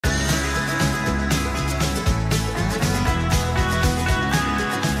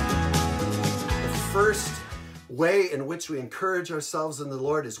way in which we encourage ourselves in the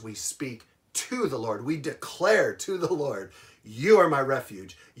Lord is we speak to the Lord. We declare to the Lord, you are my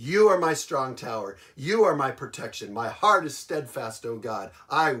refuge. You are my strong tower. You are my protection. My heart is steadfast, O God.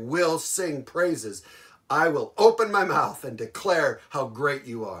 I will sing praises. I will open my mouth and declare how great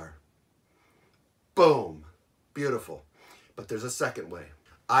you are. Boom. Beautiful. But there's a second way.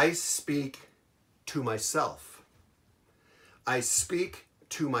 I speak to myself. I speak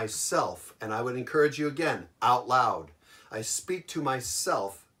to myself, and I would encourage you again, out loud. I speak to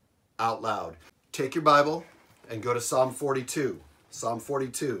myself out loud. Take your Bible and go to Psalm 42. Psalm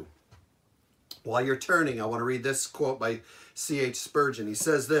 42. While you're turning, I want to read this quote by C.H. Spurgeon. He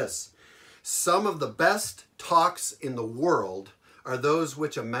says this, "Some of the best talks in the world are those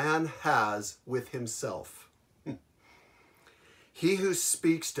which a man has with himself. He who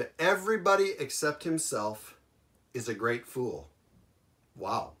speaks to everybody except himself is a great fool."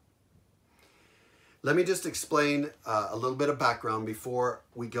 Wow. Let me just explain a little bit of background before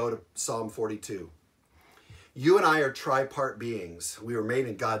we go to Psalm 42. You and I are tripart beings. We were made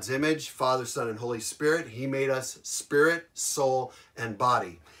in God's image, Father, Son, and Holy Spirit. He made us spirit, soul, and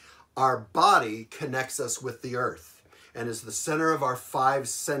body. Our body connects us with the earth and is the center of our five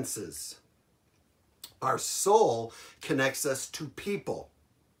senses. Our soul connects us to people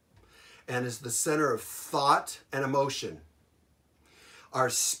and is the center of thought and emotion. Our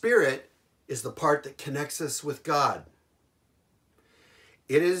spirit is the part that connects us with God.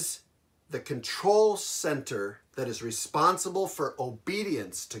 It is the control center that is responsible for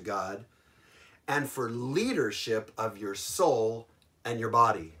obedience to God and for leadership of your soul and your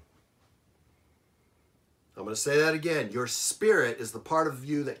body. I'm going to say that again. Your spirit is the part of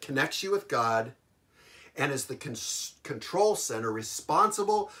you that connects you with God and is the control center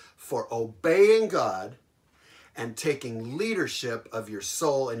responsible for obeying God and taking leadership of your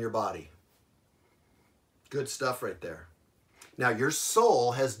soul and your body. Good stuff right there. Now, your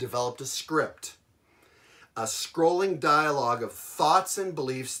soul has developed a script, a scrolling dialogue of thoughts and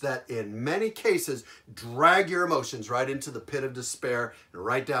beliefs that in many cases drag your emotions right into the pit of despair and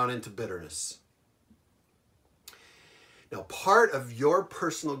right down into bitterness. Now, part of your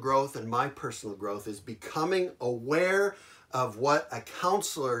personal growth and my personal growth is becoming aware of what a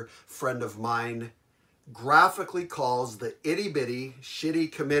counselor friend of mine graphically calls the itty-bitty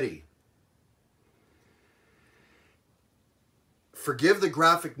shitty committee. Forgive the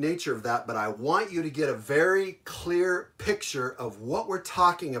graphic nature of that, but I want you to get a very clear picture of what we're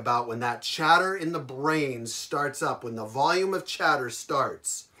talking about when that chatter in the brain starts up, when the volume of chatter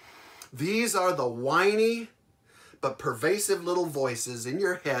starts. These are the whiny but pervasive little voices in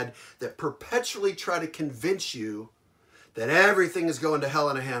your head that perpetually try to convince you that everything is going to hell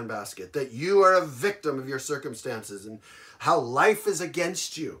in a handbasket, that you are a victim of your circumstances and how life is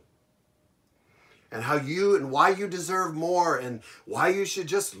against you. And how you and why you deserve more and why you should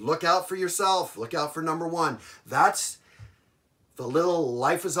just look out for yourself. Look out for number one. That's the little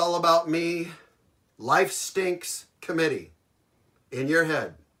life is all about me, life stinks committee in your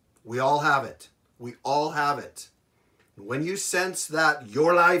head. We all have it. We all have it. When you sense that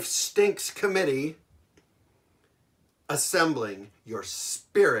your life stinks committee assembling, your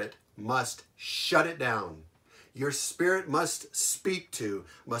spirit must shut it down. Your spirit must speak to,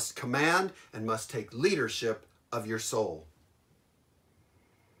 must command, and must take leadership of your soul.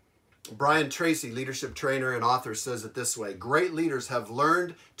 Brian Tracy, leadership trainer and author, says it this way: great leaders have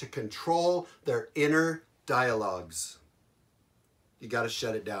learned to control their inner dialogues. You got to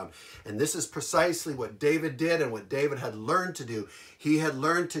shut it down. And this is precisely what David did and what David had learned to do. He had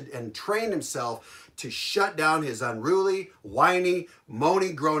learned to and trained himself to shut down his unruly, whiny,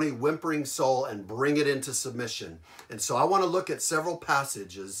 moany, groany, whimpering soul and bring it into submission. And so I want to look at several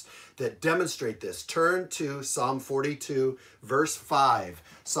passages that demonstrate this. Turn to Psalm 42, verse 5.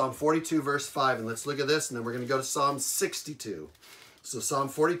 Psalm 42, verse 5. And let's look at this, and then we're going to go to Psalm 62. So Psalm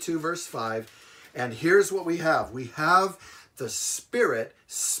 42, verse 5. And here's what we have. We have the Spirit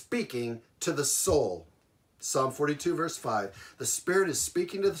speaking to the soul. Psalm 42, verse 5. The Spirit is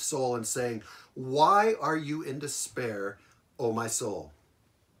speaking to the soul and saying, "Why are you in despair, O my soul?"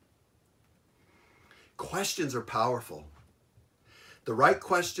 Questions are powerful. The right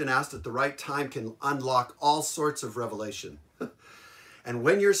question asked at the right time can unlock all sorts of revelation. And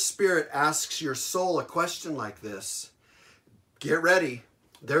when your spirit asks your soul a question like this, get ready.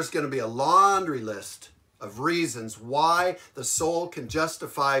 There's going to be a laundry list of reasons why the soul can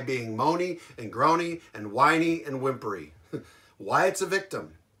justify being moany and groany and whiny and whimpery. Why it's a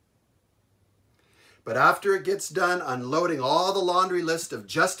victim. But after it gets done unloading all the laundry list of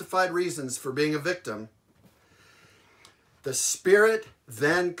justified reasons for being a victim, The Spirit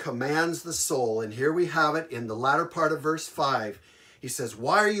then commands the soul, and here we have it in the latter part of verse 5. He says,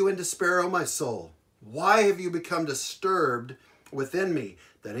 "Why are you in despair, O my soul? Why have you become disturbed within me?"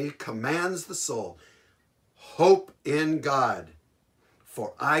 Then he commands the soul, "Hope in God,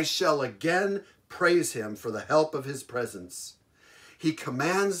 for I shall again praise him for the help of his presence." He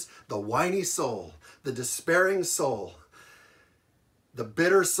commands the whiny soul, the despairing soul, the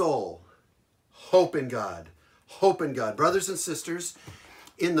bitter soul, hope in God. Hope in God. Brothers and sisters,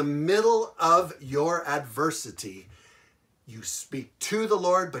 in the middle of your adversity, you speak to the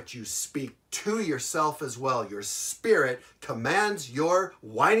Lord, but you speak to yourself as well. Your spirit commands your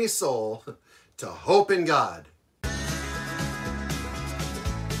whiny soul to hope in God.